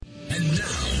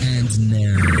begins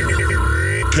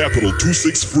now. Capital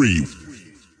 263.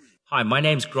 Hi, my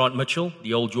name's Grant Mitchell,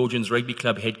 the Old Georgians Rugby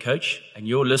Club head coach, and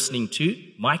you're listening to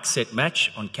Mike Set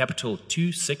Match on Capital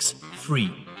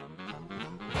 263.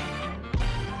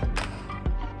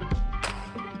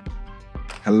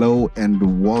 Hello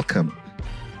and welcome.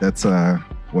 That's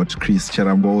what Chris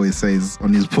Charambo always says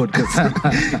on his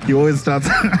podcast. He always starts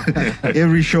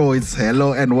every show. It's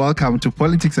hello and welcome to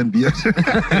Politics and Beard.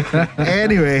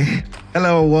 Anyway,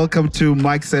 hello, welcome to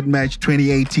Mike Said Match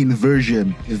 2018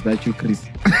 version. Is that you, Chris?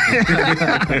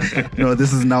 No,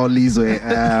 this is now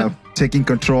Lizwe taking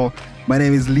control. My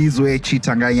name is Lizwe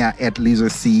Chitanganya at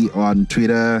Lizwe C on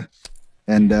Twitter,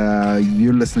 and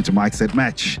you're listening to Mike Said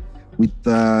Match. With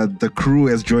the crew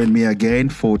has joined me again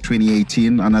for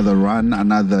 2018, another run,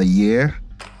 another year.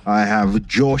 I have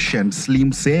Josh and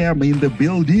Slim Sam in the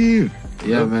building.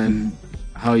 Yeah, man.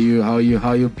 How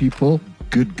you people?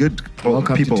 Good. Oh,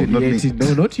 welcome people, to 2018.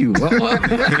 No, not you.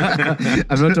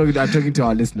 I'm talking to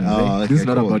our listeners. Okay, this is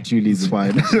not cool. about you, Liz. It's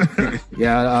fine.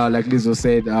 Yeah, like Lizzo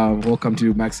said, welcome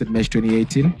to Max at Mesh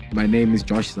 2018. My name is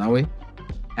Josh Zawe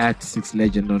at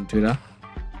 6legend on Twitter.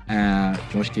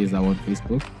 Josh K Zawe on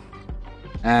Facebook.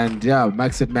 And yeah,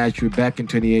 Max at Match, we're back in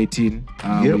 2018.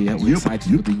 We're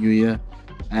excited for the new year.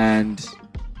 And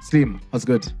Slim, what's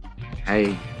good?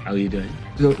 Hey, how are you doing?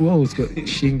 Whoa, it's good.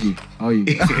 Shingi, how are you?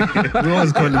 We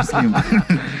always call him Slim.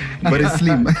 But it's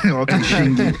Slim. Okay,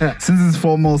 Shingi. Since it's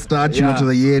formal start, you know, to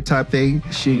the year type thing.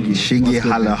 Shingi,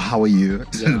 hello, how are you?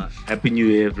 Yeah. Happy New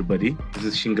Year, everybody. This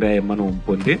is Shingrae Mano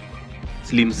Mponde.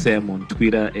 Slim Sam on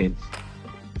Twitter and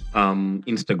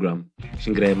Instagram.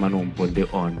 Shingrae Mano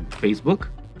Mponde on Facebook.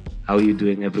 How are you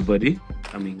doing, everybody?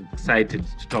 I'm excited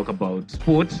to talk about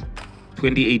sport.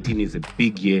 2018 is a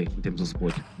big year in terms of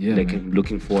sport. Yeah, like, I'm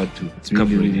looking forward to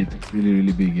covering it. It's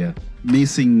really big, yeah.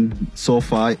 Missing so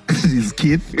far is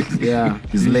Keith. Yeah.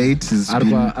 He's late. He's been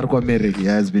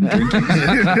drinking.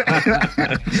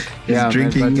 He's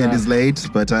drinking and he's late.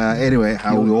 But anyway,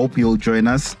 we hope you'll join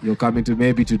us. You're coming to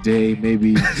maybe today,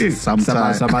 maybe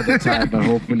sometime. some other time, but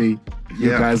hopefully you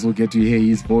guys will get to hear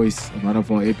his voice on one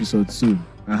of our episodes soon.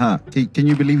 Can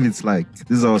you believe it's like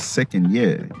this is our second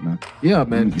year? You know? Yeah,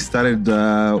 man. We started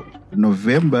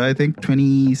November, I think,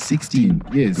 2016.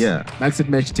 Yes. Yeah. Max at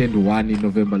Match turned 1 in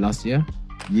November last year.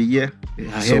 Yeah.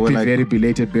 Happy, very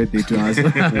belated birthday to us.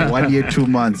 1 year, 2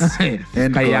 months. And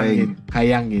Kayangin.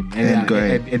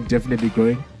 And definitely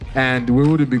growing. And we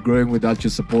wouldn't be growing without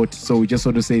your support. So we just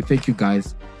want to say thank you,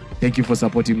 guys. Thank you for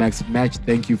supporting Max at Match.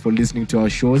 Thank you for listening to our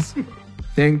shows.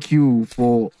 Thank you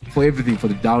for everything, for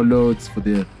the downloads, for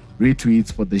the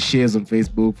retweets, for the shares on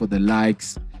Facebook, for the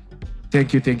likes.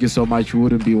 Thank you so much. We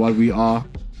wouldn't be what we are.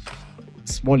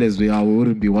 Small as we are, we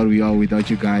wouldn't be what we are without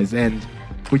you guys. And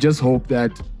we just hope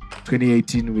that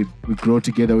 2018 we grow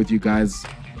together with you guys.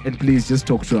 And please just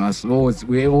talk to us.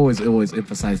 We always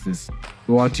emphasize this.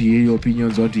 We want to hear your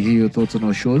opinions, want to hear your thoughts on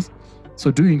our shows.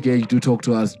 So do engage, do talk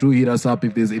to us, do hit us up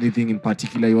if there's anything in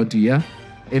particular you want to hear.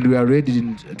 And we are ready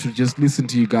to just listen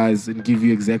to you guys and give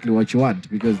you exactly what you want,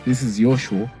 because this is your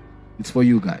show. It's for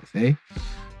you guys, eh?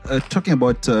 Talking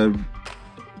about the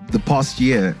past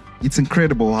year, it's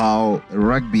incredible how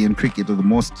rugby and cricket are the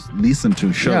most listened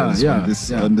to shows on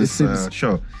this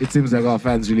show. It seems like our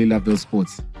fans really love those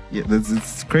sports. Yeah,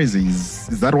 it's crazy.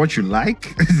 Is that what you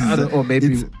like? Or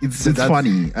maybe it's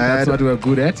funny. That's what we're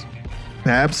good at.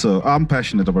 Perhaps so. I'm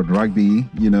passionate about rugby,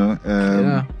 you know.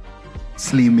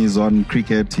 Slim is on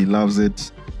cricket. He loves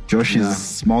it. Josh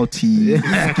is multi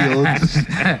skilled.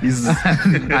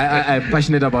 I'm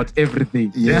passionate about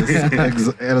everything. Yes,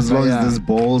 as long as there's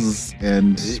balls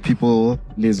and people.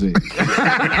 Lizwe.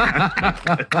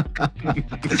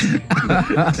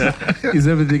 Is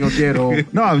everything okay at home?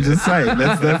 No, I'm just saying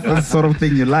that's the sort of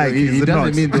thing you like. He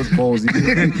doesn't mean those balls.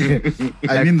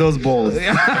 I mean those balls.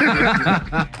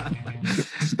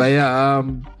 But yeah,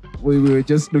 we were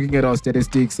just looking at our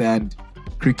statistics and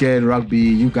cricket, rugby.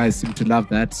 You guys seem to love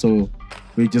that, so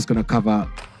we're just gonna cover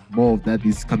more of that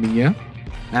this coming year.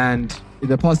 And in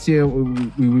the past year,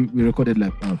 we recorded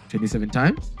like 27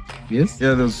 times. Yes.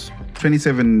 Yeah, there's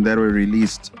 27 that were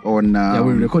released on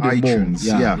we recorded iTunes.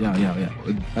 More. Yeah.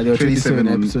 But there were 27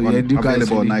 episodes, and you guys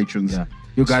available really, on iTunes. Yeah,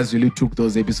 you guys really took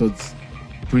those episodes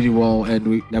pretty well, and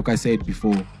we, like I said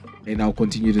before, and I'll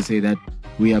continue to say that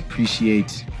we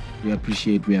appreciate.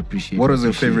 What was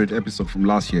your favorite episode from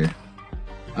last year?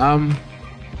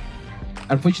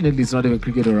 Unfortunately, it's not even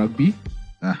cricket or rugby.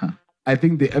 I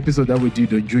think the episode that we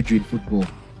did on Juju in football.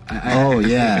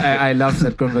 I loved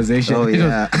that conversation. Oh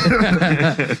yeah,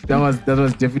 that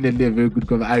was definitely a very good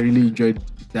conversation. I really enjoyed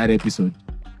that episode.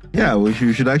 Yeah, we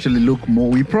should actually look more.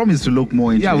 We promise to look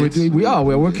more into it. Yeah, we are.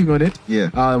 We're working on it. Yeah.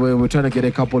 We're trying to get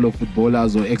a couple of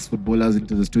footballers or ex-footballers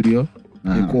into the studio.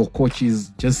 Or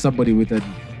coaches, just somebody with a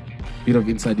bit of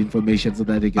inside information so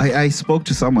that they can... I spoke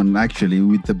to someone actually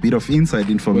with a bit of inside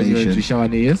information. When you were in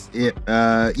Shishawani, yes?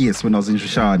 Yeah, yes, when I was in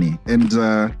Shishawani. And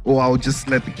I'll just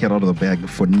let the cat out of the bag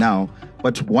for now.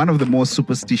 But one of the most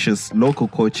superstitious local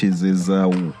coaches is it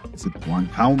one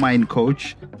Haumine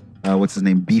coach? What's his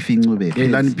name? Beefing Ngube.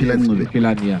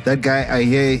 Pilani, yeah. That guy, I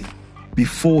hear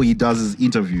before he does his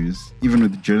interviews, even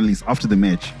with the journalists after the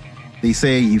match, they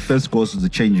say he first goes to the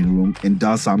changing room and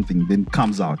does something, then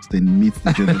comes out, then meets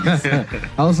the journalists.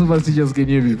 How superstitious can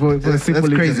you be? That's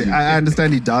crazy. I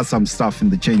understand he does some stuff in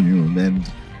the changing room, and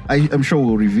I'm sure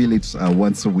we'll reveal it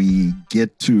once we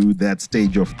get to that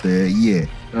stage of the year.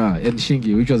 And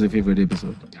Shingi, which was your favorite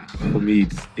episode? For me,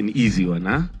 it's an easy one,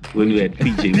 huh? When we had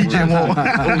PJ Moore.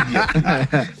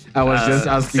 I was just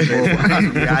asking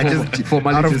for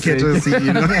out of courtesy,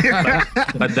 you know.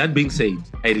 But that being said,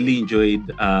 I really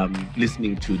enjoyed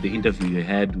listening to the interview you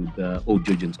had with the Old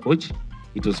Georgians coach.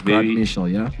 It was very initial,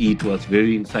 yeah. It was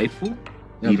very insightful.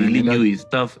 He really knew his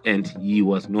stuff and he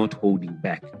was not holding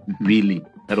back. Really,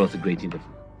 that was a great interview.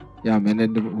 Yeah, man,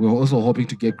 and we're also hoping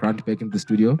to get Grant back in the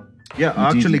studio. Yeah,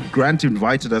 actually, Grant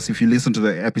invited us. If you listen to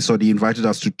the episode, he invited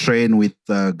us to train with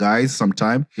guys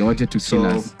sometime. He wanted to kill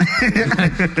us.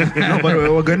 No, but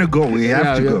we're going to go. We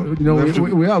have to go. No,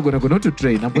 we are going to go, not to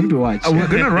train. I'm going to watch. We're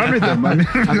going to run with them. I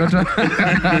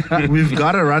mean, we've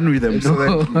got to run with them.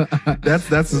 So that's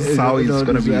how it's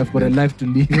going to be. I've got a life to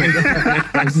live.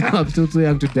 I'm still too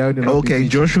young to down. Okay,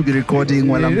 Josh will be recording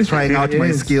while I'm trying out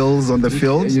my skills on the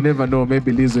field. You never know.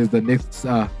 Maybe Lizwe is the next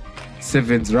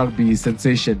Sevens rugby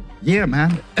sensation. Yeah,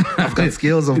 man. I've got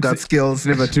skills. It's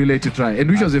never too late to try. And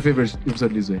which was your favorite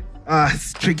episode, Lizwe?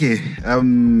 It's tricky.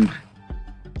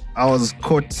 I was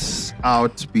caught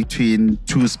out between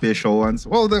two special ones.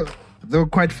 Well, they were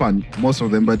quite fun, most of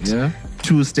them, but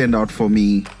two stand out for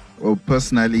me, or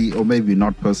personally, or maybe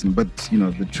not personally, but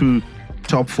the two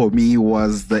top for me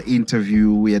was the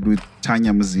interview we had with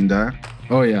Tanya Mazinda.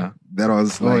 Oh yeah. That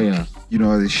was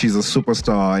she's a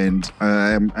superstar, and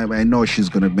I know she's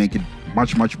going to make it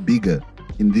much, much bigger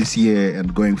in this year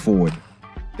and going forward.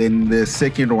 Then the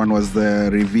second one was the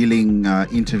revealing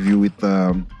interview with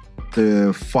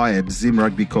the fired Zim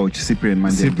rugby coach, Cyprian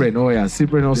Mandela.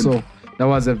 Cyprian also. That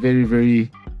was a very,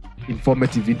 very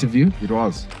informative interview. It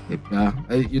was.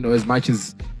 As much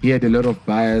as he had a lot of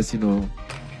bias,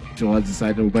 towards the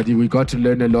side, but we got to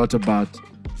learn a lot about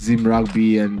Zim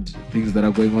rugby and things that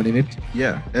are going on in it.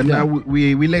 Yeah, and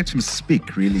we let him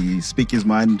speak his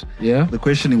mind. Yeah. The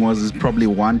questioning was probably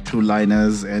 1-2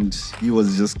 liners, and he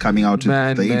was just coming out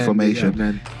with the information.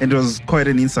 Yeah, and it was quite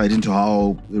an insight into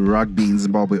how rugby in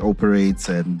Zimbabwe operates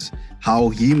and how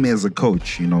him as a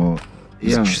coach,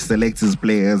 selects his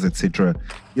players, etc.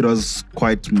 It was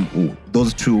quite.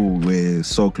 Those two were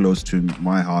so close to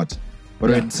my heart. But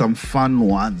we had some fun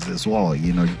ones as well.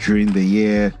 During the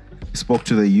year. Spoke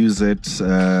to the UZET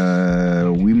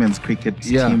women's cricket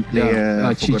team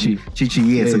player. Chichi,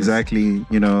 yes, exactly.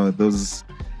 Those.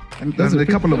 And there's a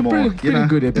couple of more. Pretty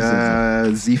good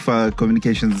episodes. Zifa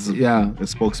Communications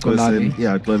spokesperson.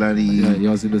 Klolani. Yeah, he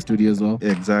was in the studio as well.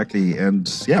 Exactly.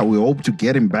 And we hope to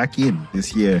get him back in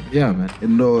this year. Yeah, man.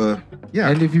 And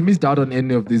And if you missed out on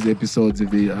any of these episodes,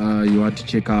 if you want to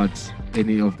check out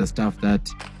any of the stuff that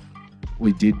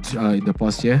we did in the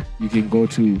past year, you can go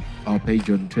to our page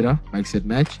on Twitter, Mike Said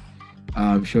Match.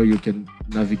 I'm sure you can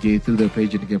navigate through the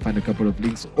page and you can find a couple of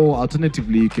links. Or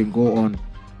alternatively, you can go on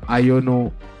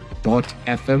iono.fm.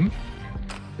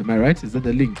 Am I right? Is that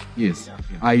the link? Yes.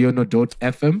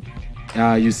 iono.fm.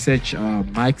 You search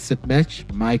Mike Set Match,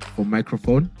 Mike for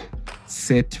microphone,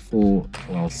 set for,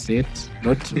 set,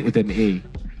 not with an A,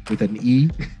 with an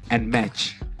E, and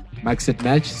match. Mike Set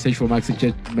Match, search for Mike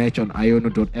Set Match on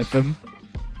iono.fm.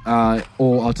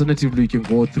 Or alternatively, you can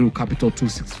go through Capital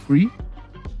 26 free,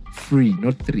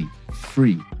 not 3,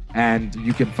 free. And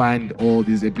you can find all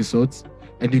these episodes.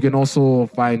 And you can also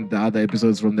find the other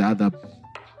episodes from the other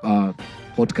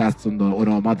podcasts on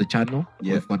our mother channel.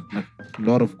 Yeah. We've got a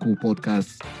lot of cool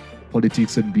podcasts.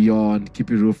 Politics and Beyond,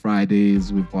 Keep It Real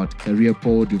Fridays, we've got Career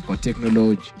Pod, we've got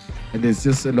Technology, and there's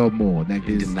just a lot more. Like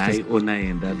there's 909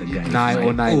 and the other guy.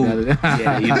 909.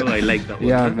 I like that one.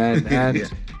 Yeah, man. And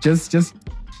just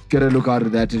get a look out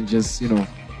of that and just,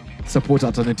 support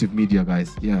alternative media,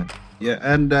 guys. Yeah. Yeah,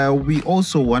 and we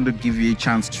also want to give you a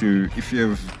chance to, if you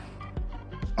have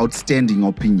outstanding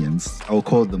opinions, I'll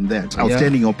call them that,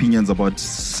 outstanding opinions about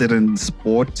certain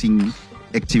sporting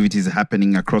activities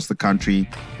happening across the country,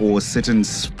 or certain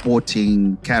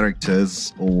sporting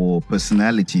characters or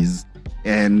personalities,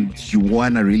 and you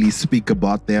want to really speak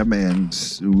about them,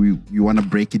 and you want to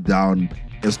break it down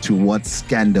as to what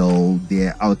scandal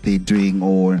they're out there doing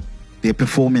or their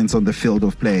performance on the field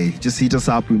of play, just hit us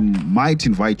up. We might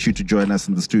invite you to join us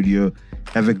in the studio,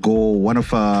 have a go. One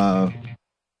of our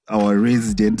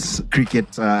resident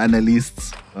cricket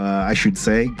analysts, I should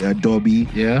say, Dobby.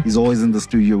 Yeah. He's always in the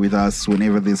studio with us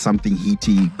whenever there's something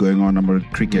heaty going on about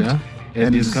cricket. Yeah.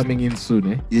 And he's coming in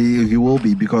soon, eh? He will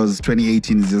be, because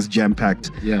 2018 is just jam-packed.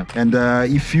 Yeah. And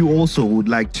if you also would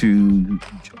like to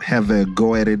have a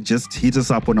go at it, just hit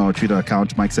us up on our Twitter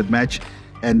account, Mike Said Match,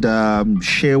 and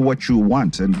share what you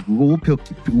want. And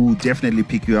we'll definitely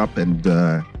pick you up and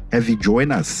have you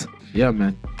join us. Yeah,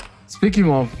 man.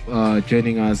 Speaking of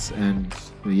joining us and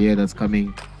the year that's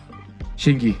coming,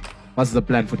 Shingi, what's the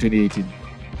plan for 2018?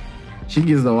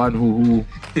 Shingi is the one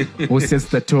who sets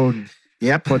the tone.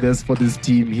 Yep. For this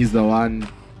team. He's the one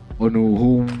on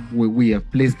whom we have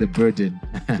placed the burden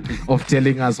of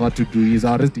telling us what to do. He's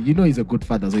arrested. You know, he's a good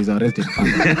father, so he's arrested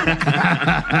father.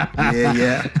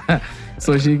 Yeah.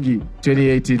 So Shingi,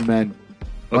 2018, man.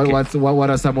 Okay. What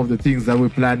are some of the things that we're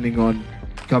planning on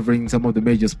covering, some of the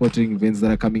major sporting events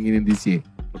that are coming in this year?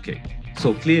 Okay.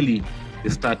 So clearly, the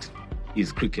start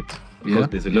is cricket. Because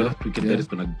there's a lot of cricket that is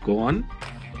going to go on.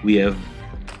 We have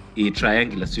a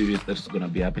triangular series that's going to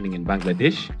be happening in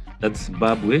Bangladesh. That's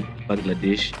Zimbabwe,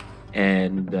 Bangladesh,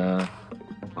 and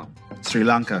Sri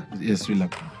Lanka. Yes, Sri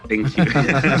Lanka. Thank you.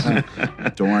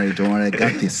 Don't worry, I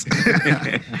got this.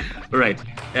 Right.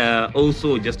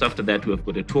 Also, just after that, we've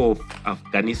got a tour of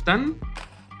Afghanistan.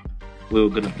 We're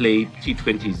going to play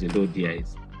T20s and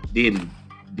ODIs. Then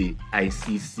the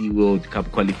ICC World Cup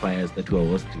qualifiers that we're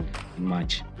hosting in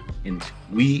March. And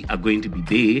we are going to be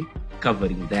there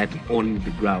covering that on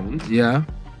the ground. Yeah.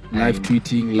 Live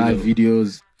tweeting, live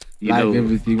videos, live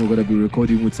everything. We're going to be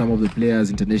recording with some of the players,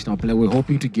 international players. We're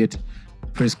hoping to get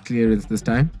press clearance this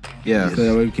time. Yeah. So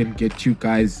that we can get you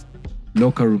guys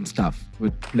locker room stuff.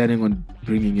 We're planning on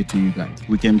bringing it to you guys.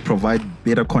 We can provide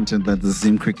better content than the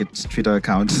Zim Cricket Twitter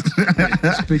account.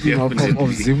 Speaking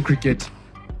of Zim Cricket,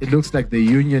 it looks like the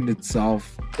union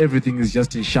itself, everything is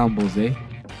just in shambles, eh?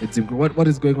 What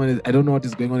is going on? I don't know what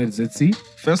is going on at ZC.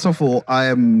 First of all, I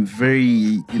am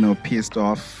very, pissed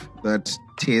off that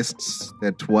test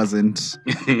that wasn't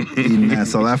in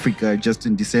South Africa just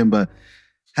in December.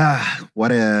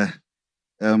 What a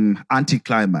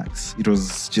anticlimax. It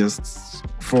was just,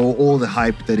 for all the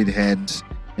hype that it had,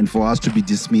 and for us to be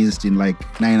dismissed in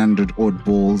like 900 odd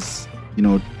balls,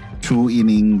 2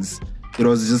 innings, it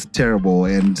was just terrible.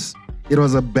 And it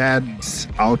was a bad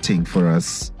outing for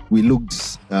us. We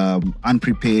looked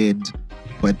unprepared,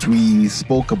 but we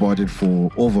spoke about it for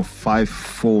over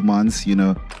 4 months,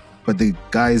 but the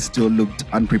guys still looked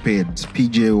unprepared.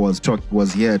 PJ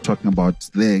was here talking about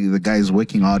the guys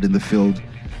working hard in the field,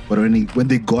 but when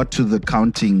they got to the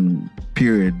counting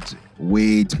period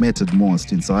where it mattered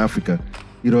most in South Africa,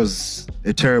 it was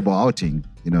a terrible outing.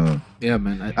 Yeah,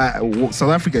 man.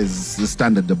 South Africa is the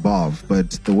standard above,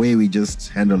 but the way we just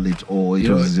handled it all, it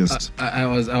was just. I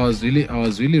was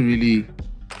really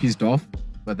pissed off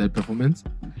by that performance,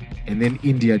 and then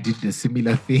India did the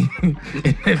similar thing, and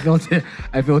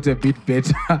I felt a bit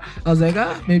better. I was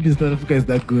like, maybe South Africa is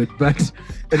that good, but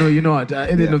you know what?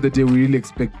 At the end of the day, we really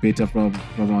expect better from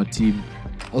our team.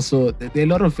 Also, there are a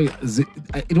lot of things.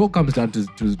 It all comes down to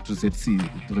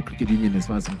ZC, to the cricket union, as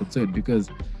far as I'm concerned, because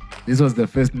this was the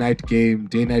first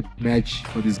day-night match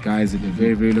for these guys in a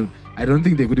very, very long. I don't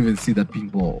think they could even see that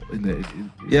pink ball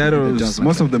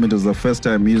most of them. It was the first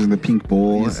time using the pink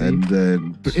ball, and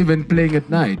even playing at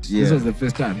night. Yeah. This was the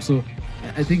first time, so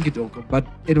I think it all. But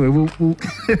anyway,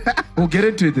 we'll get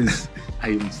into this. I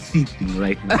am seething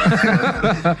right now.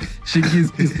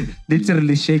 Shingi is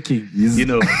literally shaking.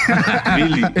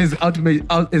 Really.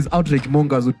 As outrage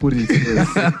mongers would put it.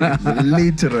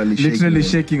 literally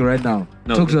shaking right now.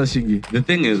 No, Talk to us, Shingi. The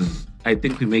thing is, I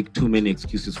think we make too many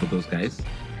excuses for those guys.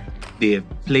 They have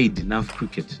played enough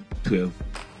cricket to have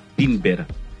been better.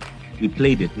 We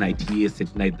played at night. Yes,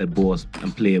 at night that ball was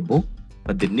unplayable.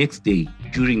 But the next day,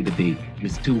 during the day, we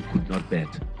still could not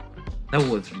bat. That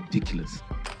was ridiculous.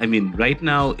 I mean, right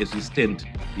now, as we stand,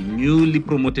 the newly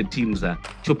promoted teams are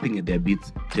chopping at their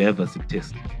bits to have us a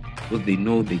test, because they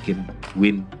know they can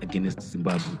win against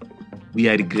Zimbabwe. We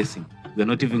are regressing. We are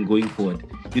not even going forward.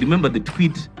 You remember the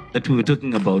tweet that we were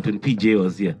talking about when PJ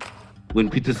was here, when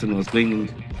Peterson was going.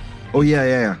 Oh,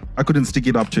 yeah. I couldn't stick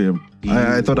it up to him.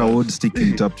 I thought I would stick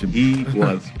it up to him. He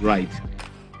was right.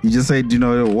 He just said,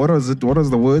 what was it? What was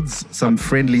the words? Some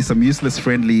useless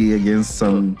friendly against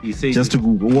some, he said, just to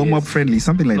warm up friendly,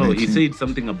 something like that. No, he said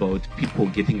something about people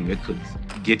getting records,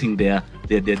 getting their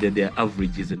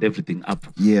averages and everything up,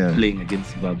 playing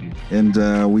against Zimbabwe.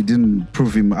 And we didn't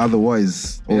prove him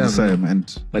otherwise all the same.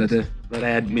 But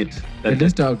I admit that at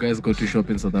least our guys go to shop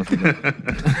in South Africa.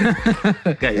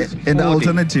 Guys, and the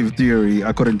alternative theory,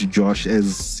 according to Josh,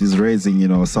 is he's raising,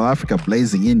 South Africa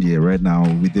blazing India right now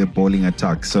with their bowling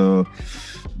attack. So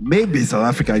maybe South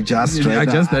Africa just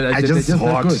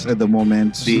hot at the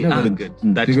moment. They are good.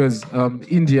 Because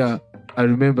India, I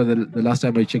remember the last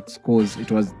time I checked scores,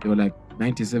 they were like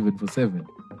 97 for 7.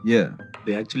 Yeah.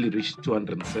 They actually reached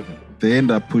 207. They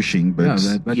end up pushing, but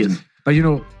yes. But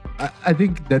I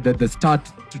think that the start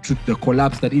to the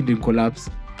collapse, that Indian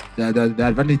collapse, the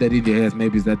advantage that India has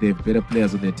maybe is that they have better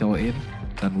players on their tail end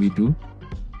than we do.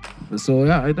 So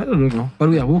I don't know. But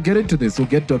we'll get into this. We'll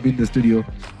get Toby in the studio.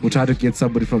 We'll try to get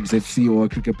somebody from ZFC or a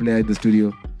cricket player in the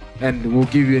studio. And we'll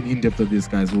give you an in-depth of this,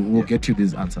 guys. We'll get you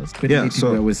these answers.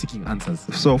 2018, where we're seeking answers.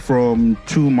 So from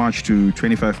 2 March to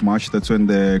 25 March, that's when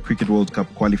the Cricket World Cup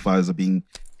qualifiers are being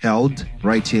held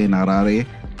right here in Harare.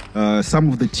 Some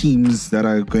of the teams that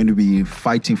are going to be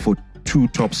fighting for 2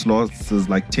 top slots, there's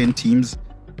like 10 teams.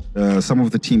 Some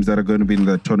of the teams that are going to be in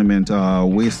the tournament are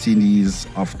West Indies,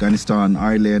 Afghanistan,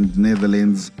 Ireland,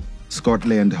 Netherlands,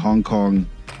 Scotland, Hong Kong,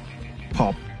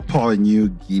 Papua New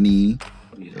Guinea,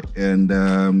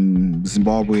 and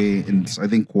Zimbabwe, and I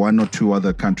think 1 or 2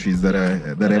 other countries that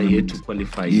are yet to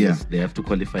qualify. Yeah. Yes, they have to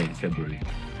qualify in February.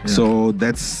 Yeah. So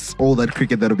that's all that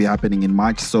cricket that will be happening in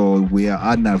March. So we are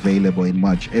unavailable in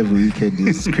March. Every weekend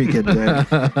is cricket.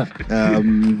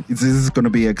 This is going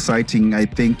to be exciting. I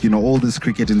think, all this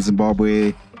cricket in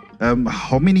Zimbabwe.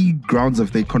 How many grounds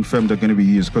have they confirmed are going to be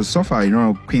used? Because so far,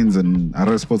 Queens and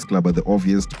Harare Sports Club are the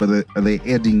obvious, but are they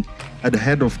adding at the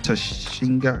head of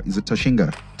Tashinga? Is it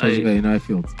Tashinga? Tashinga in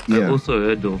Highfields. I also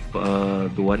heard of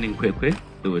the one in Kwekwe.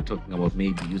 They were talking about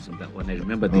maybe using that one. I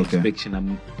remember the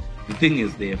inspection. The thing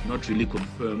is, they have not really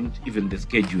confirmed even the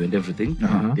schedule and everything.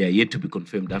 They are yet to be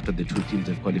confirmed after the 2 teams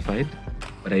have qualified.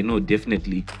 But I know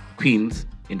definitely Queens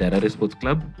in the Harare Sports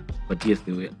Club. But yes,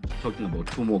 they were talking about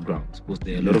 2 more grounds because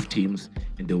there are a lot of teams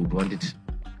and they would want it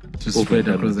to spread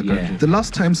across the country. The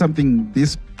last time something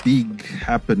this big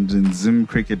happened in Zim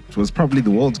cricket was probably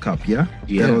the World Cup, yeah?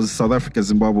 That was South Africa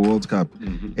Zimbabwe World Cup.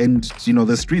 And,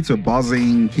 the streets were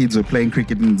buzzing, kids were playing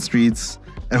cricket in the streets.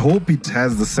 I hope it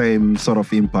has the same sort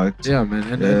of impact. Yeah, man.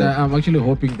 And I'm actually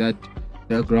hoping that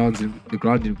the ground in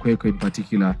Kwekwe in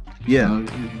particular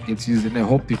gets used. And I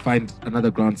hope they find another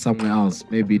ground somewhere else,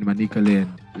 maybe in Manikale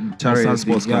and Tare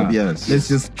Sports Club, yes. Let's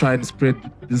just try and spread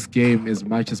this game as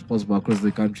much as possible across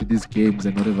the country, these games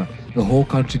and whatever. The whole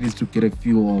country needs to get a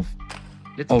feel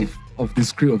of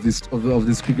this cricket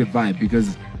vibe,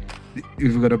 because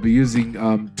if we're going to be using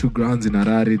 2 grounds in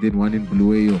Harare, then 1 in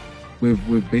Bulawayo,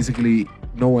 we've basically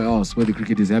nowhere else where the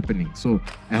cricket is happening. So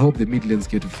I hope the Midlands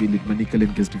get to feel it,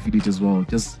 Manicaland gets to feel it as well,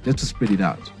 just to spread it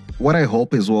out. What I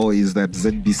hope as well is that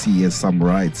ZBC has some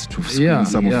rights to screen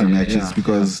some of the matches,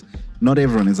 because not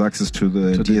everyone has access to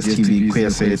the DSTV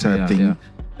QSA type thing.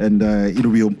 And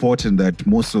it'll be important that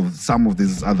some of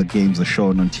these other games are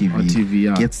shown on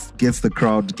TV. Gets the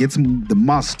crowd, gets the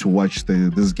mass to watch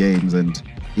these games and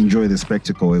enjoy the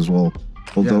spectacle as well.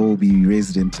 Although we'll be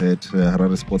resident at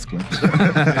Harare Sports Club.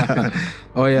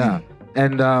 Oh, yeah.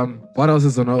 And what else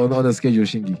is on the schedule,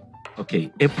 Shingi?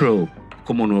 Okay, April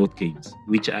Commonwealth Games,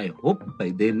 which I hope by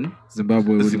then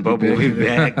Zimbabwe will be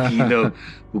back,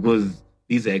 because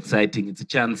these are exciting. It's a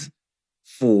chance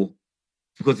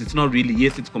because it's not really,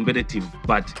 yes, it's competitive,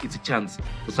 but it's a chance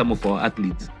for some of our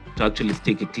athletes to actually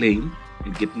stake a claim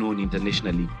and get known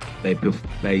internationally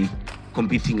by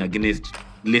competing against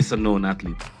lesser known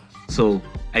athletes. So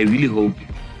I really hope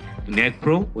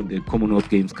NECPRO, when the Commonwealth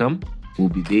Games come, will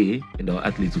be there and our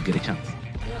athletes will get a chance.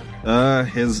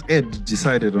 Has Ed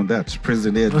decided on that,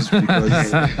 President Ed? Because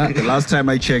the last time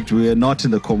I checked, we are not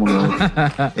in the Commonwealth,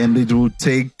 and it will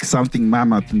take something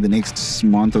mammoth in the next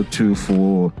month or 2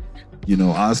 for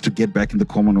us to get back in the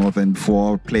Commonwealth and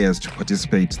for our players to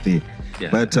participate there. Yeah.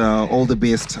 But all the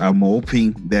best. I'm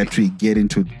hoping that we get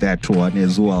into that one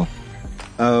as well.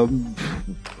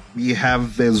 We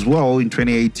have as well in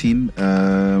 2018.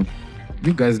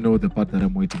 You guys know the part that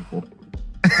I'm waiting for.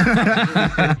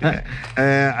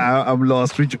 I'm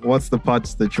lost. What's the part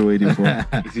that you're waiting for?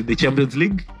 Is it the Champions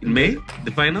League in May,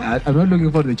 the final? I'm not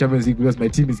looking for the Champions League because my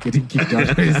team is getting kicked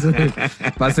out.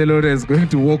 Barcelona is going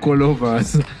to walk all over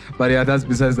us. But yeah, that's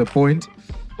besides the point.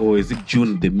 or is it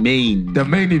June? The main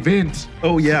event.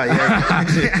 Oh yeah.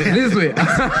 This way.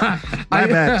 My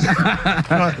bad.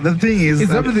 No, the thing is,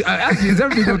 is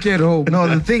everything okay at home? No,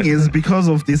 the thing is, because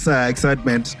of this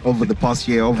excitement over the past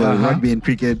year over rugby and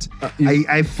cricket,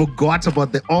 I forgot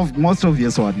about the most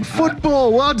obvious one: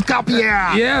 football World Cup year.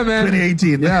 Yeah, man.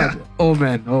 2018. Yeah. Oh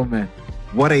man.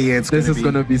 What a year it's going to be. This is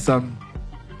going to be some.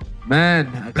 Man,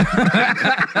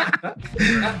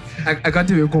 I can't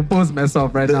even compose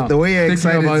myself right now. The way you're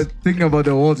thinking about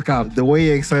the World Cup. The way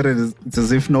you're excited is it's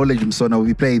as if Knowledge Msona will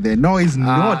be playing there. No, he's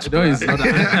not. No, he's not.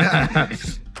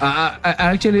 I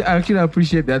actually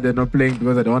appreciate that they're not playing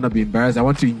because I don't want to be embarrassed. I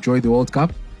want to enjoy the World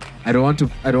Cup. I don't want to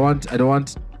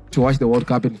watch the World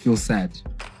Cup and feel sad.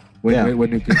 When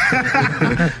we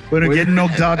get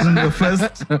knocked out in the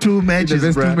first two matches.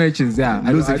 The first two matches, yeah.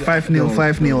 Losing 5-0,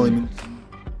 5-0.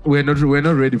 We're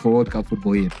not ready for World Cup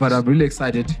football yet, but I'm really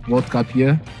excited. World Cup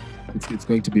here, it's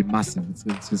going to be massive.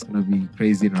 It's just going to be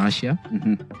crazy in Russia.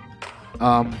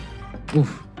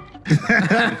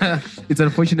 It's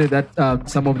unfortunate that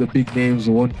some of the big names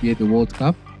won't be at the World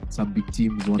Cup. Some big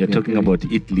teams won't. You're talking about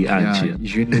Italy, aren't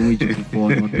you? Shingi Lizwe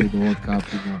won't be at the World Cup.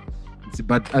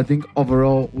 But I think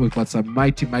overall we've got some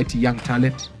mighty young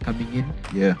talent coming in.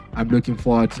 Yeah, I'm looking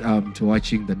forward to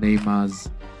watching the Neymars,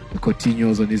 the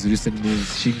Coutinho's on his recent moves.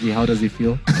 Shingi, how does he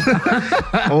feel?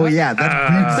 Oh yeah,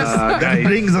 that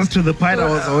brings us to the part I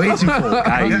was waiting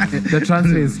for. The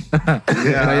transfers.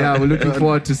 Yeah, we're looking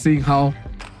forward to seeing how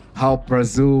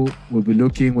Brazil will be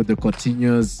looking with the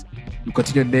Coutinho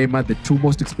and Neymar, the two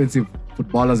most expensive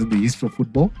footballers in the history of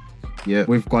football. Yeah,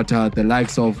 we've got the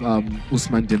likes of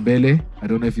Ousmane Dembele. I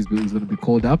don't know if he's going to be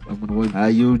called up. I'm going to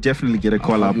wait. You definitely get a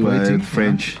call up in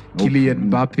French.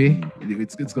 Kylian Mbappe.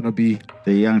 It's going to be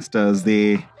the youngsters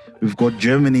there. We've got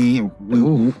Germany.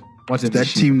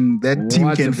 That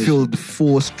team can field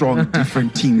 4 strong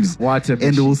different teams, and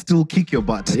it will still kick your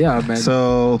butt. Yeah, man.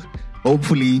 So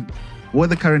hopefully, we're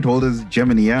the current holders,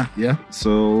 Germany. Yeah.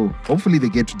 So hopefully they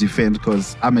get to defend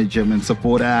because I'm a German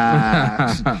supporter.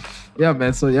 Yeah,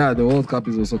 man. So the World Cup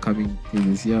is also coming through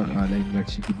this year. Like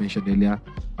Shiki mentioned earlier,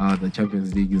 the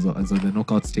Champions League is on the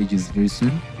knockout stages very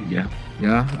soon. Yeah.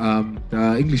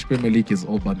 The English Premier League is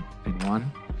all but in one.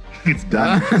 It's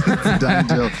done. It's done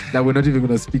deal. Like we're not even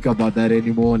going to speak about that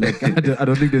anymore. Like I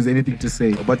don't think there's anything to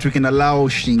say. But we can allow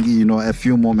Shingi, a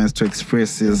few moments to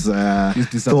express his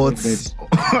thoughts,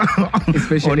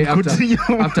 especially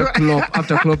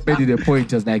after Klopp made it a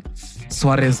point. It was like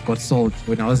Suarez got sold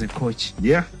when I was a coach.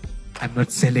 Yeah. I'm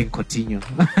not selling Coutinho.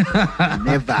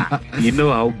 Never. You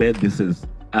know how bad this is?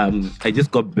 I just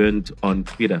got burnt on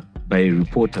Twitter by a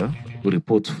reporter who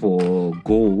reports for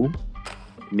Go,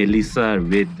 Melissa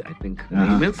Red, I think her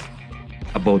name is,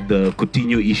 about the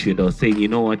Coutinho issue. And I was saying, you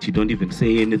know what, you don't even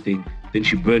say anything. Then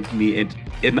she burnt me, and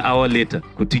an hour later,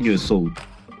 Coutinho is sold.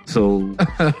 So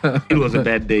it was a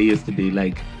bad day yesterday.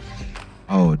 Like,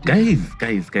 oh, guys.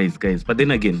 But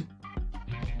then again,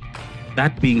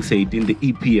 that being said, in the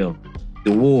EPL,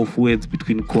 the war of words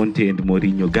between Conte and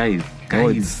Mourinho, guys.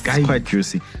 It's quite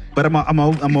juicy. But I'm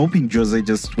hoping Jose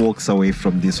just walks away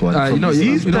from this one.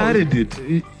 He started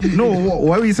it. No,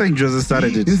 why were you saying Jose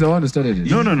started it? He's the one who started it.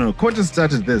 No. Conte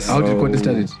started this. How did Conte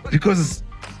start it? Because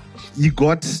you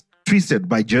got twisted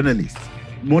by journalists.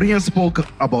 Mourinho spoke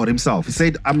about himself. He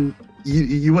said,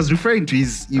 he was referring to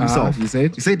himself. He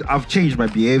said, I've changed my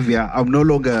behavior. I'm no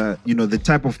longer, the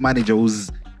type of manager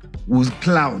who's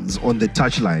clowns on the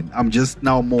touchline. I'm just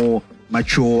now more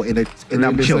mature and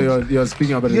I'm chill. So you're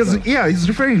speaking about himself. Yeah, he's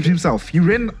referring to himself. He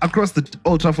ran across the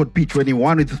Old Trafford pitch when he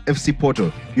won with FC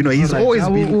Porto. He's always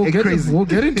been crazy. We'll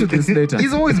get into this later.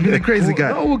 He's always been a crazy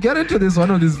guy. No, we'll get into this one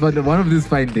of these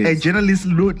fine days. A journalist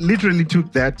literally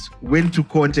took that, went to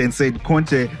Conte and said,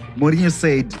 Conte, Mourinho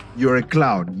said you're a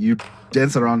clown. You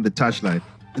dance around the touchline.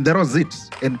 And that was it.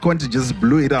 And Conte just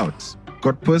blew it out.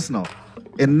 Got personal.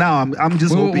 And now I'm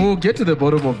just hoping we'll get to the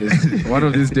bottom of this one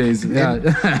of these days.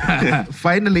 Yeah.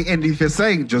 Finally, and if you're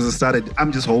saying Jose started,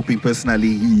 I'm just hoping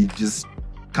personally he just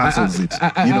cancels it.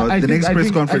 The next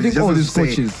press conference, I think all these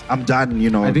coaches, say, I'm done.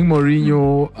 I think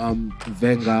Mourinho,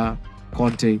 Wenger,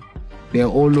 Conte, they're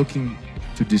all looking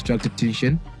to distract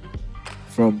attention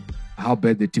from how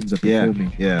bad the teams are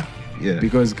performing. Yeah.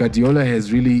 Because Guardiola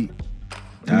has really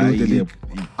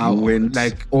went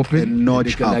like open and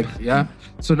notch up.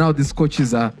 So now these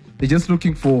coaches they're just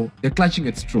looking they're clutching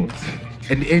at straws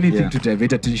and anything to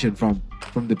divert attention from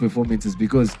the performances,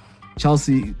 because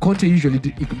Chelsea, Conte usually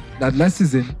that last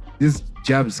season, these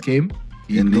jabs came,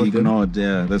 he ignored.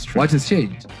 Yeah, that's true. What has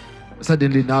changed?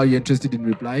 Suddenly now you're interested in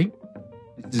replying,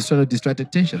 just trying to distract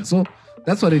attention. So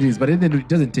That's what it is. But then it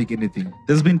doesn't take anything.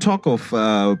 There's been talk of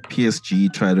PSG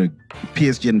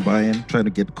and Bayern trying to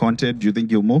get Conte. Do you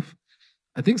think he'll move?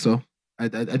 I think so. I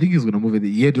think he's going to move it.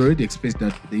 He had already expressed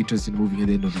that the interest in moving at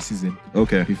the end of the season.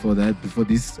 Okay. Before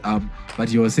this, but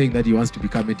he was saying that he wants to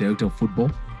become a director of football,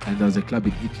 and there was a club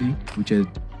in Italy which had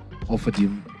offered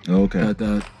him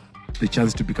the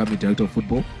chance to become a director of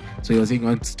football. So he was saying he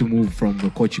wants to move from the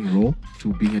coaching role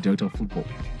to being a director of football.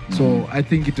 Mm-hmm. So I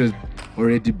think it has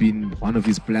already been one of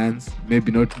his plans.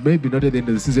 Maybe not at the end of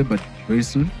the season, but very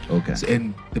soon. Okay. So,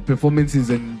 and the performances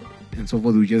and so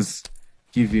forth will just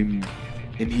give him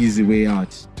an easy way out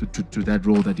to that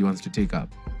role that he wants to take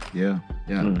up. Yeah.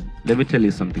 Let me tell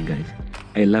you something, guys.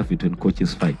 I love it when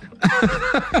coaches fight.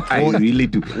 I really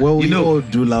do. Well, we all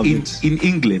do love it. In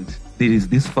England, there is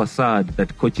this facade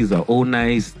that coaches are all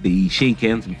nice. They shake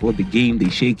hands before the game. They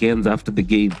shake hands after the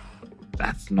game.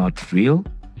 That's not real.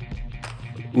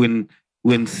 When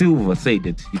Silva said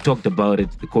it, he talked about it,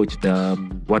 the coach, the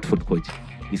Watford coach.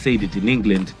 He said it in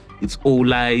England. It's all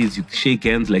lies. You shake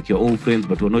hands like you're all friends,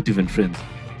 but we're not even friends.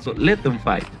 So let them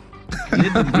fight.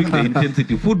 Let them bring the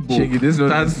intensity. Football Shingi, this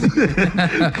starts.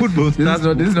 Football starts.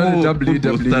 This is not a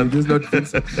WWE. This is not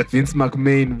Vince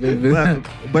McMahon.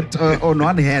 But on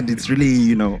one hand, it's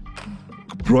really,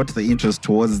 brought the interest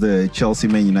towards the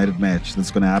Chelsea-Man United match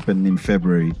that's going to happen in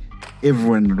February.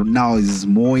 Everyone now is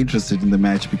more interested in the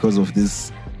match because of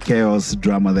this chaos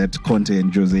drama that Conte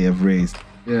and Jose have raised.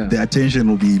 Yeah. The attention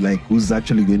will be like who's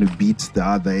actually going to beat the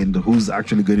other and who's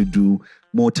actually going to do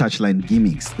more touchline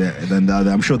gimmicks than the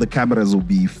other. I'm sure the cameras will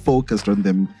be focused on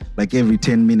them. Like every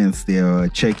 10 minutes, they're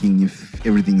checking if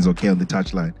everything's okay on the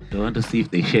touchline. They want to see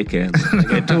if they shake hands.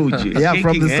 Like I told you. Yeah,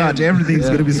 from the start, everything's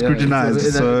going to be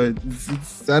scrutinized. So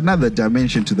it's another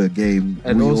dimension to the game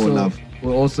and we also, all love.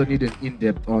 We'll also need an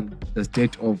in-depth on the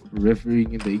state of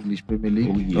refereeing in the English Premier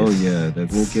League. Oh, yes. Oh yeah,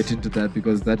 We'll get into that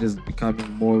because that is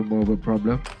becoming more and more of a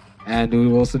problem. And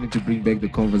we also need to bring back the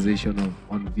conversation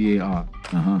on VAR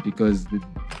because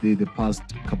the past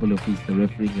couple of weeks the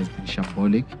refereeing has been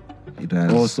shambolic. It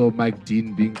has. Also, Mike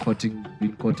Dean being caught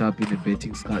up in a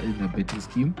betting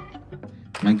scheme.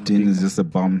 Mike Dean is just a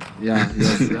bum. Yeah,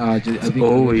 yes. I think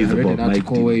always I read about an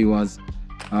article Mike where he was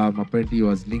apparently he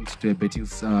was linked to a betting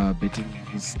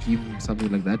scheme,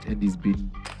 something like that, and he's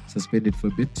been suspended for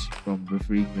a bit from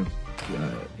refereeing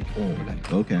at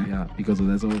all. Okay. Yeah, because of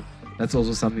that. So that's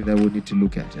also something that we need to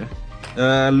look at.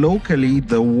 Yeah. Locally,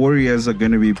 the Warriors are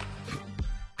going to be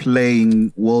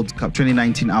playing World Cup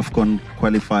 2019 AFCON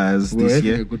qualifiers We're this having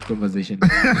year. a good conversation.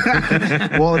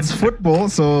 Well, it's football,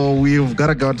 so we've got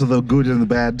to go to the good and the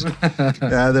bad.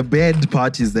 The bad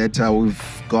part is that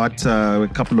we've got a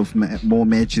couple of more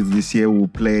matches this year. We'll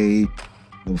play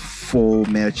 4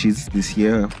 matches this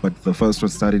year, but the first one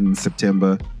started in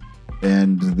September.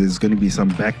 And there's going to be some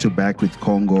back-to-back with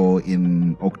Congo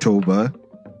in October,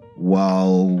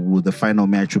 while the final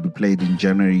match will be played in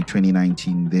January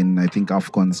 2019. Then I think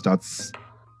AFCON starts.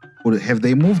 Or have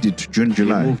they moved it to June,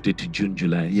 July? They moved it to June,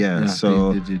 July. Yeah,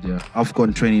 so they did, yeah.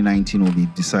 AFCON 2019 will be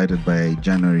decided by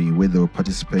January whether we're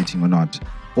participating or not.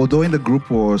 Although in the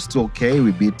group we're still okay,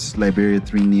 we beat Liberia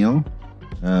 3-0,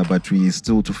 but we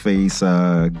still to face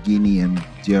Guinea and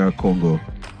DR Congo,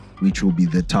 which will be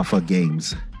the tougher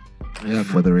games. Yeah,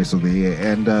 for the rest of the year.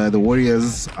 And the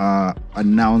Warriors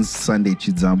announced Sunday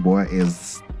Chidzambwa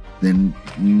as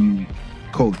the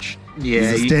coach.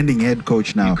 Yeah, he's a standing head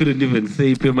coach now. You couldn't even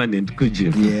say permanent, could you?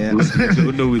 Yeah. I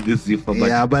don't know with this Zifa, but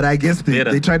yeah, but I guess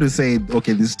they try to say,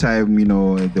 okay, this time,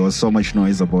 there was so much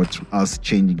noise about us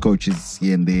changing coaches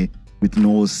here and there with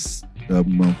no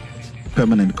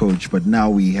permanent coach. But now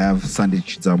we have Sunday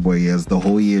Chidzambwa. He has the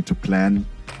whole year to plan.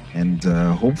 And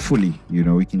hopefully,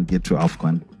 we can get to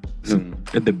AFCON.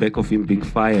 At the back of him being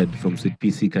fired from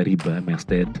PC Kariba, I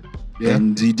must add. Yeah.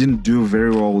 And he didn't do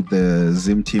very well with the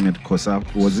Zim team at Kosa.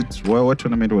 Was it? What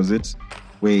tournament was it?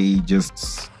 Where he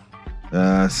just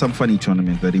some funny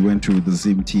tournament that he went to with the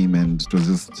Zim team and it was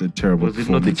just a terrible. Was it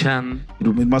not the Chan?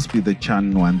 It must be the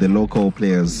Chan one, the local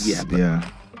players. Yeah.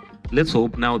 Let's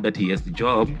hope now that he has the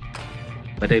job.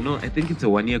 But I think it's a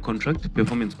 1-year contract,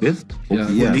 performance based.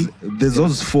 Yeah. There's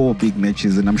those 4 big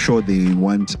matches, and I'm sure they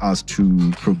want us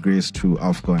to progress to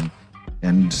AFCON.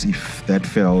 And if that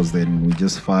fails, then we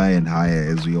just fire and hire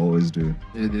as we always do.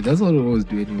 Yeah, that's what we always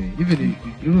do anyway. Even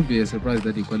it wouldn't be a surprise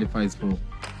that he qualifies for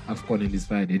AFCON and is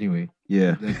fired anyway.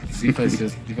 Yeah. Like Zifa is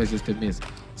just a mess.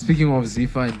 Speaking of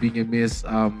Zifa and being a mess,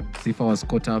 Zifa was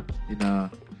caught up in a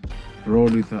row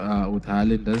with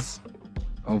Highlanders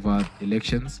over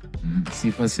elections.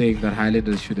 Zifa saying that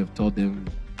Highlanders should have told them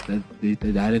that the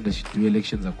Highlanders should do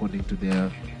elections according to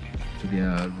their to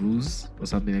their rules or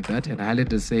something like that. And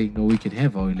Highlanders saying, no, we can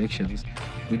have our elections.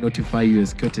 We notify you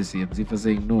as courtesy. And Zifa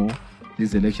saying, no,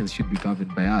 these elections should be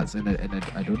governed by us. And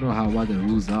I don't know what the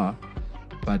rules are,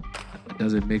 but it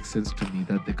doesn't make sense to me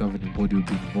that the governing body will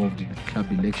be involved in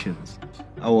club elections.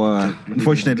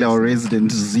 Unfortunately, our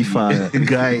resident Zifa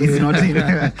guy is not in.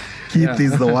 Keith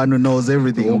is the one who knows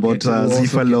everything about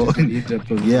Zifa law.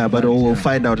 Yeah, but we'll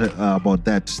find out about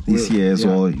that this year as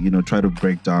well. Try to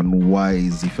break down why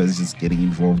Zifa is just getting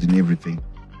involved in everything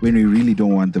when we really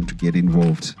don't want them to get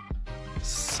involved.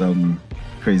 Some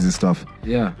crazy stuff.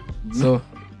 Yeah. So,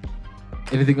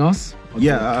 anything else?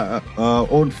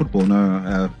 On football,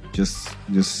 no. Just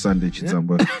Sunday,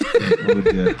 Chizamba.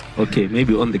 Okay,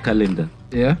 maybe on the calendar.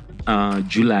 Yeah.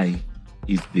 July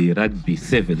is the Rugby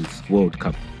Sevens World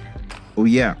Cup.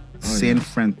 San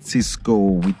Francisco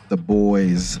with the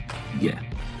boys. Yeah.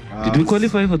 Did we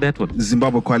qualify for that one?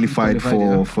 Zimbabwe qualified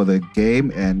for the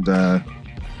game, and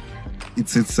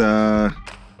it's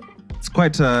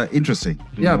quite interesting.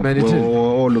 Yeah, man. It is. We're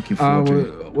all looking forward to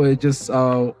it. We're just we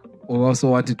also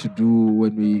wanted to do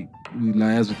when we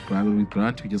liaise with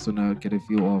Grant. We just want to get a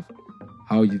feel of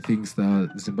how you think the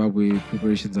Zimbabwe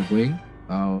preparations are going,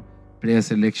 player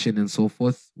selection and so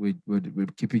forth. We're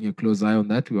keeping a close eye on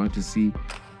that. We want to see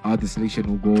how the selection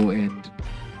will go and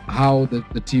how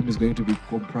the team is going to be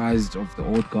comprised of the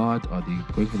old guard. Are they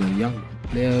going for the young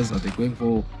players? Are they going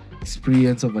for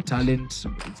experience over talent?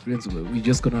 We're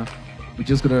just gonna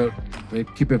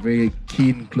keep a very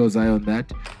keen, close eye on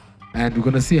that. And we're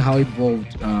going to see how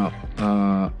involved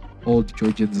Old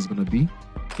Georgians is going to be.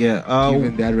 Yeah.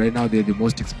 Given that right now they're the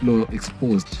most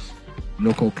exposed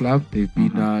local club. They've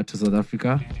been to South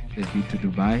Africa. They've been to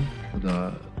Dubai for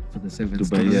the Sevens.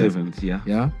 Dubai Sevens, yeah.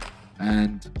 Yeah.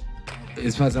 And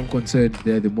as far as I'm concerned,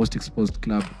 they're the most exposed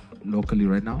club locally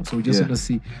right now. So we just want to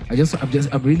see.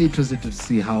 I'm really interested to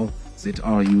see how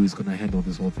ZRU is going to handle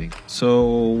this whole thing.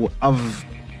 So I've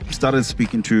started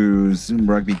speaking to Zim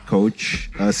Rugby coach,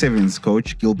 Sevens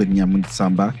coach, Gilbert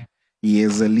Nyamunsamba. He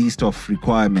has a list of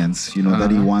requirements,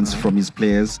 that he wants from his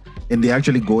players. And they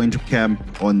actually go into camp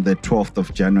on the 12th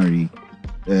of January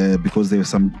because there are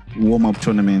some warm-up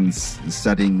tournaments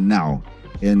starting now.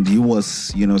 And he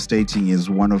was, stating as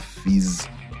one of his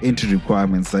entry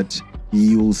requirements that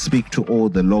he will speak to all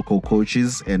the local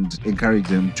coaches and encourage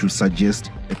them to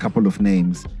suggest a couple of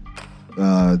names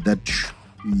that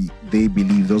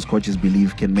those coaches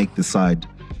believe can make the side.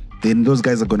 Then those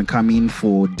guys are going to come in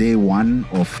for day one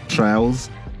of trials,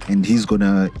 and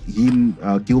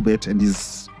Gilbert and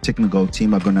his technical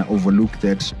team are going to overlook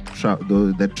that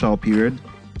trial period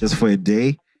just for a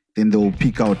day. Then they'll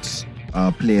pick out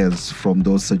players from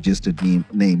those suggested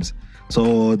names.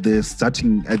 So I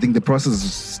think the process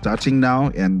is starting now,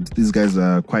 and these guys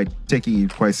are taking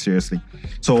it quite seriously.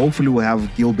 So hopefully we'll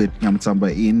have Gilbert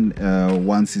Nyamtsamba in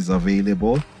once he's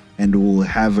available, and we'll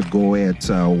have a go at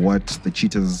what the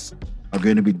Cheetahs are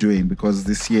going to be doing, because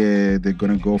this year they're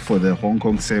going to go for the Hong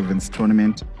Kong Sevens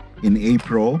tournament in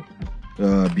April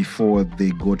before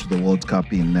they go to the World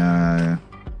Cup in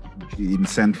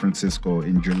San Francisco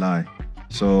in July.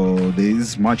 So there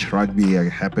is much rugby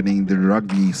happening. The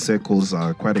rugby circles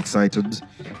are quite excited.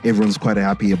 Everyone's quite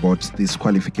happy about this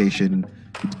qualification.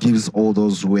 It gives all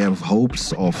those who have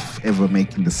hopes of ever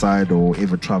making the side or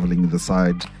ever traveling the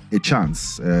side a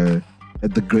chance at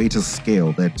the greatest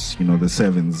scale that the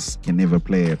Sevens can never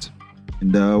play at.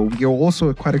 And we are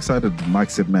also quite excited the Mike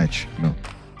Set match.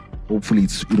 Hopefully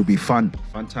it'll be fun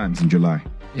times in July.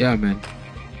 Yeah, man.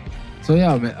 So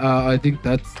yeah, man, I think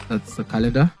that's the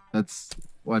calendar. That's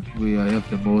what we have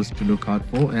the most to look out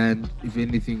for, and if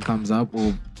anything comes up,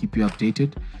 we'll keep you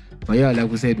updated. But yeah, like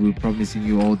we said, we're promising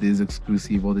you all these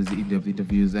exclusive, all these in-depth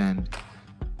interviews, and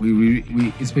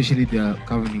we especially the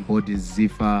governing bodies,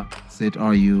 ZIFA,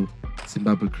 ZRU,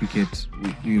 Zimbabwe Cricket.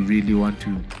 We really want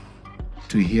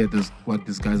to hear what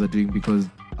these guys are doing, because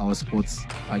our sports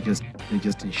they're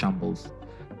just in shambles.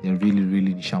 They're really,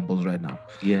 really in shambles right now.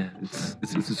 Yeah,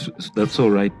 that's all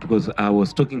right, because I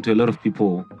was talking to a lot of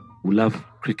people who love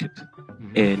cricket,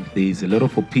 and there is a lot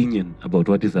of opinion about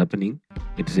what is happening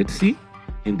at ZC,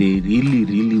 and they really,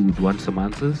 really would want some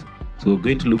answers. So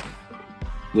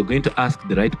we're going to ask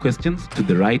the right questions to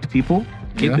the right people,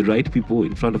 get the right people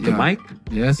in front of the mic,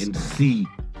 and see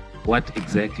what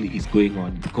exactly is going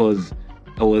on, because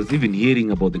I was even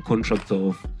hearing about the contracts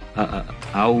of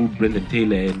how Brendan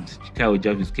Taylor and Chikayo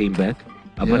Jarvis came back.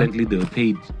 Apparently, they were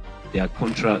paid their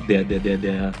contract,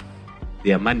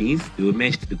 their monies. They were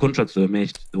matched. The contracts were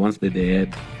matched. The ones that they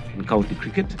had in county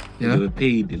cricket. They were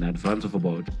paid in advance of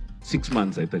about 6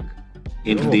 months, I think.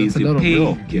 And there's a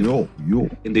pay gap. Yo.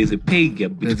 And there's a pay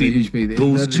gap between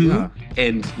those two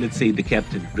and, let's say, the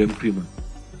captain, Graham Creamer.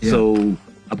 Yeah. So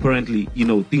apparently,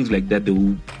 things like that,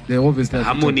 they obviously have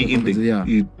harmony in the.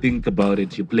 You think about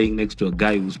it, you're playing next to a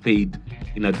guy who's paid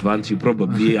in advance. You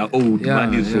probably are owed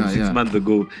money from 6 months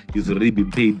ago. He's already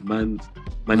been paid money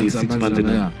 6 months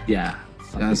ago.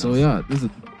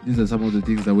 These are some of the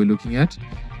things that we're looking at.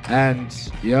 And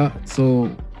so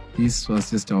this was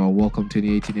just our Welcome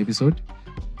 2018 episode.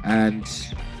 And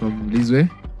from Lizwe,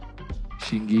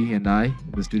 Shingi, and I in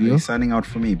the studio. You're signing out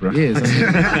for me, bro. Yes.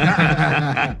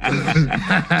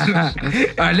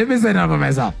 All right, let me sign out for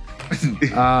myself.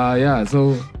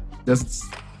 So just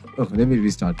let me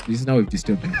restart. This is now we've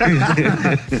disturbed me.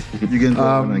 You can go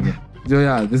on again.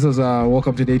 So this was our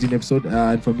Welcome to the 18 episode.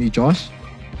 And for me, Josh.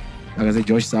 Like I said,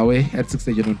 Josh Zawe at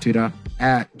 6agent on Twitter,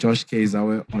 at Josh K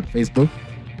Zawe on Facebook.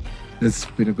 This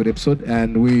has been a good episode,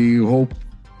 and we hope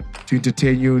to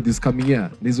entertain you this coming year.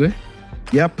 Lizwe?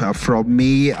 Yep, from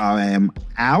me, I am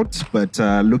out, but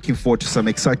looking forward to some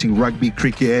exciting rugby,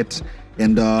 cricket,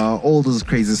 and all those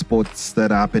crazy sports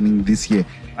that are happening this year.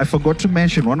 I forgot to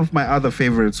mention, one of my other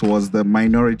favorites was the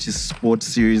minority sports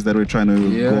series that we're trying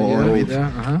to go on with.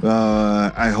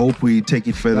 I hope we take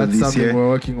it further this year. That's something we're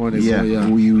working on as well, yeah.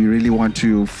 We really want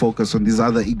to focus on these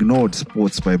other ignored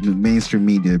sports by mainstream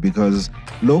media, because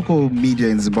local media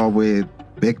in Zimbabwe,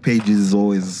 back pages is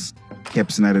always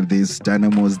Caps United this,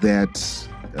 Dynamos that,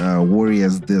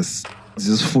 Warriors this. It's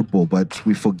just football, but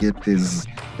we forget there's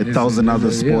 1,000 other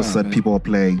sports that people are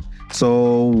playing.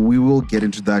 So we will get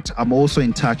into that. I'm also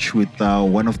in touch with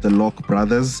one of the Locke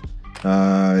brothers.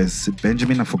 Is it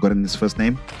Benjamin? I've forgotten his first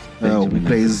name. Who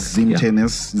plays Zim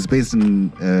tennis. He's based in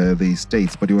the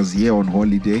States, but he was here on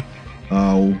holiday.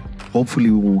 Hopefully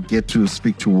we'll get to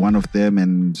speak to one of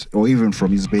them, or even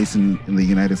from his base in the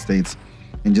United States,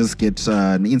 and just get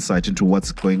an insight into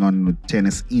what's going on with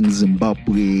tennis in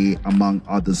Zimbabwe, among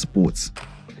other sports.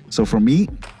 So from me,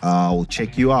 I'll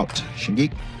check you out.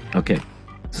 Shingi? Okay.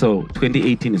 So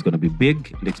 2018 is going to be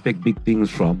big, and expect big things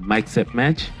from Mike Set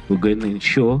Match. We're going to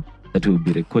ensure that we'll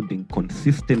be recording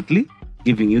consistently,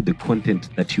 giving you the content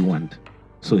that you want.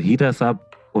 So hit us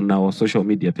up on our social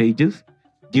media pages.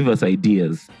 Give us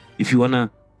ideas. If you want to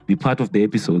be part of the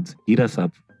episodes, hit us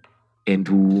up, and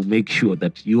we'll make sure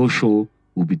that your show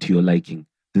will be to your liking.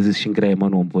 This is Shingira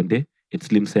Emmanuel Mponde. It's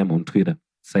Slim Sam on Twitter,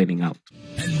 signing out.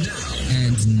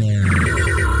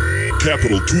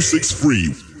 Capital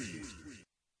 263.